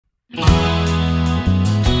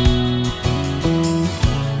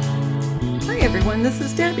everyone,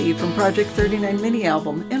 this is Debbie from Project 39 Mini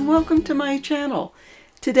Album, and welcome to my channel.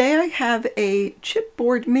 Today I have a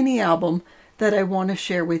chipboard mini album that I want to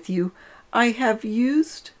share with you. I have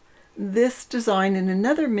used this design in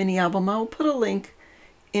another mini album. I'll put a link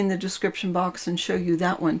in the description box and show you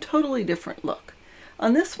that one. Totally different look.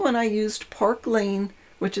 On this one I used Park Lane,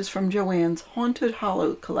 which is from Joann's Haunted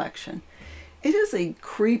Hollow collection. It is a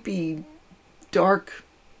creepy, dark,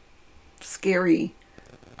 scary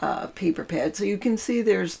paper pad. So you can see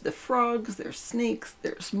there's the frogs, there's snakes,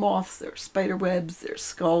 there's moths, there's spider webs, there's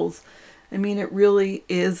skulls. I mean, it really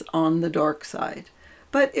is on the dark side.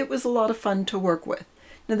 But it was a lot of fun to work with.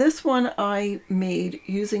 Now this one I made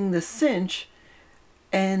using the cinch,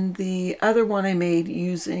 and the other one I made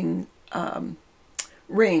using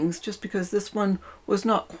rings, just because this one was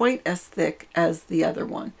not quite as thick as the other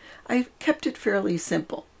one. I kept it fairly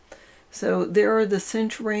simple. So there are the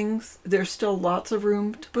cinch rings. There's still lots of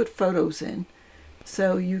room to put photos in,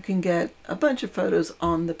 so you can get a bunch of photos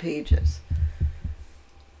on the pages.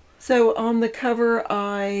 So on the cover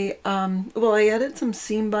I added some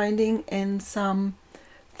seam binding and some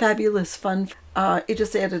fabulous fun. It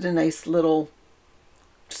just added a nice little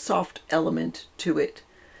soft element to it.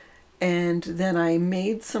 And then I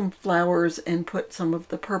made some flowers and put some of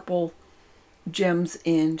the purple gems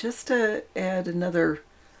in just to add another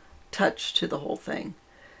touch to the whole thing.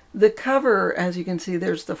 The cover, as you can see,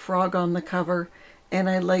 there's the frog on the cover, and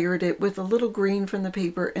I layered it with a little green from the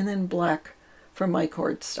paper and then black from my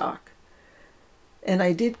cardstock. And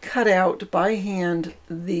I did cut out by hand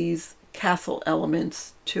these castle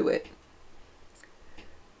elements to it.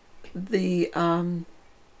 The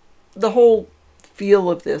whole feel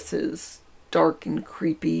of this is dark and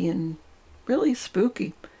creepy and really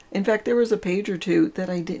spooky. In fact, there was a page or two that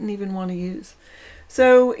I didn't even want to use.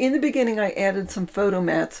 So in the beginning I added some photo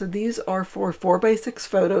mats. So these are for 4x6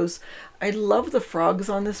 photos. I love the frogs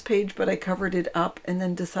on this page, but I covered it up and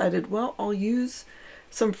then decided, well, I'll use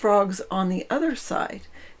some frogs on the other side.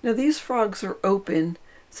 Now these frogs are open,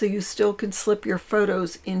 so you still can slip your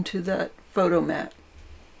photos into that photo mat.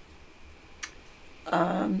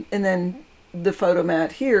 And then the photo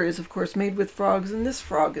mat here is of course made with frogs, and this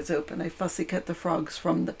frog is open. I fussy cut the frogs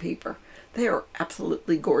from the paper. They are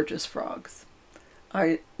absolutely gorgeous frogs.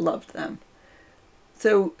 I loved them.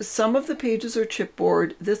 So some of the pages are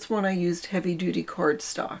chipboard. This one I used heavy-duty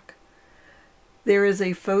cardstock. There is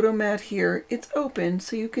a photo mat here. It's open,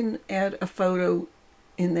 so you can add a photo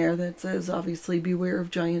in there that says, obviously, beware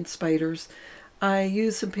of giant spiders. I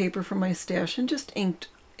used some paper from my stash and just inked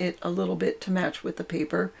it a little bit to match with the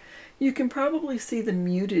paper. You can probably see the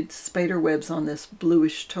muted spider webs on this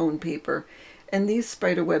bluish tone paper. And these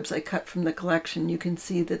spider webs I cut from the collection. You can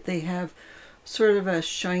see that they have sort of a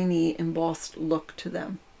shiny embossed look to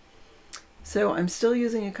them. So I'm still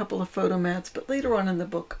using a couple of photo mats, but later on in the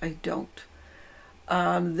book I don't.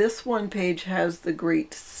 This one page has the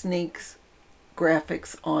great snakes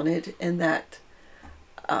graphics on it, and that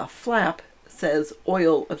flap says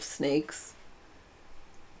oil of snakes,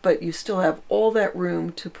 but you still have all that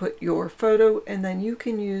room to put your photo, and then you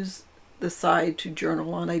can use the side to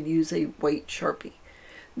journal on. I'd use a white Sharpie.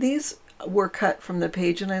 These were cut from the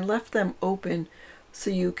page and I left them open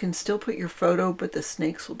so you can still put your photo, but the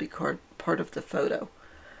snakes will be part of the photo.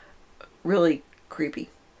 Really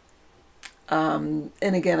creepy. And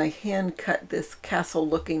again, I hand cut this castle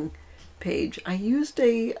looking page. I used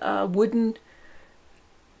a wooden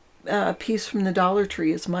piece from the Dollar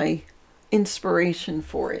Tree as my inspiration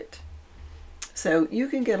for it. So you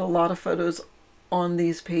can get a lot of photos on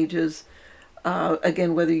these pages.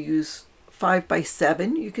 Again, whether you use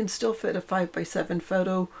 5x7, you can still fit a 5x7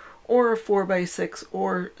 photo, or a 4x6,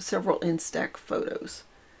 or several Instax photos.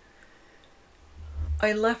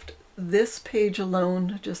 I left this page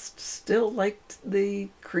alone, just still liked the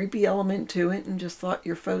creepy element to it and just thought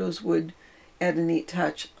your photos would add a neat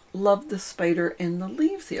touch. Love the spider and the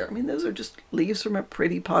leaves here. I mean, those are just leaves from a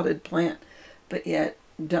pretty potted plant, but yet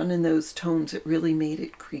done in those tones, it really made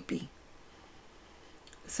it creepy.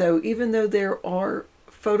 So even though there are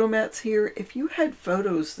photo mats here, if you had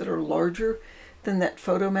photos that are larger than that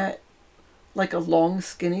photo mat, like a long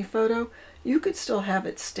skinny photo, you could still have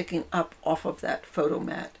it sticking up off of that photo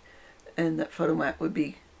mat, and that photo mat would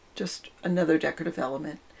be just another decorative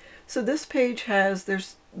element. So this page has,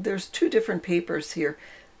 there's two different papers here.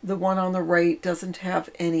 The one on the right doesn't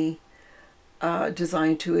have any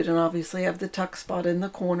design to it, and obviously I have the tuck spot in the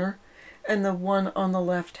corner, and the one on the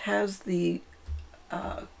left has the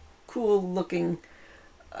cool looking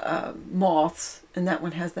moths, and that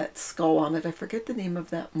one has that skull on it. I forget the name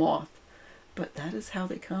of that moth, but that is how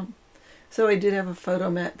they come. So I did have a photo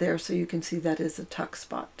mat there, so you can see that is a tuck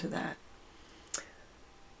spot to that.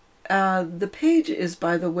 The page is,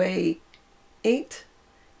 by the way,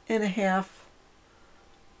 8.5.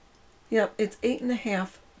 Yep, it's 8.5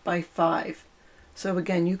 by 5. So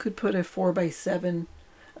again, you could put a 4x7,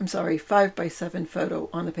 I'm sorry, 5x7 photo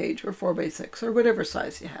on the page, or 4x6, or whatever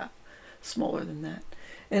size you have, smaller than that.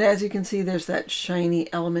 And as you can see, there's that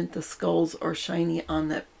shiny element. The skulls are shiny on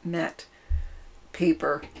that matte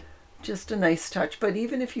paper. Just a nice touch. But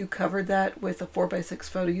even if you covered that with a 4x6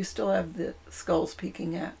 photo, you still have the skulls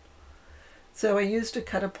peeking out. So I used a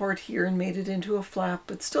cut apart here and made it into a flap,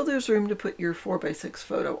 but still there's room to put your 4x6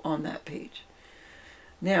 photo on that page.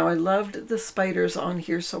 Now, I loved the spiders on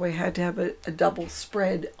here, so I had to have a double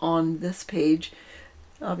spread on this page.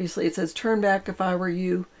 Obviously it says turn back if I were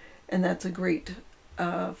you, and that's a great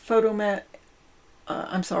photo mat.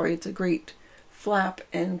 It's a great flap,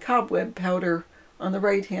 and cobweb powder on the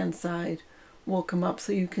right hand side will come up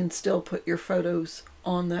so you can still put your photos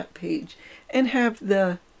on that page and have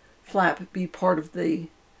the flap be part of the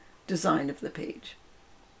design of the page.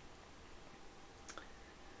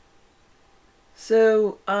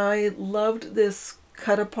 So I loved this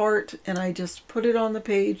cut apart, and I just put it on the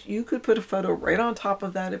page. You could put a photo right on top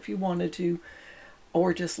of that if you wanted to,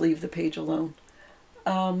 or just leave the page alone.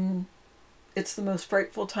 It's the most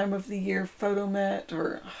frightful time of the year. Photo mat,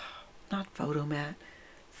 or not photo mat,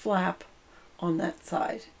 flap on that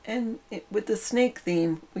side. And with the snake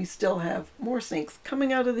theme, we still have more snakes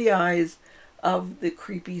coming out of the eyes of the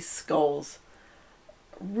creepy skulls.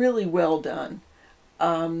 Really well done.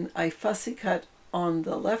 I fussy cut on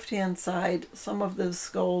the left hand side some of those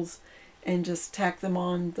skulls and just tack them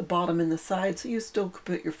on the bottom and the side, so you still could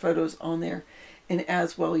put your photos on there, and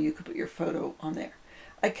as well you could put your photo on there.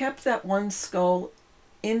 I kept that one skull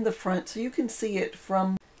in the front so you can see it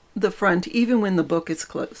from the front even when the book is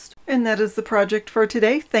closed. And that is the project for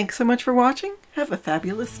today. Thanks so much for watching. Have a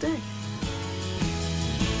fabulous day.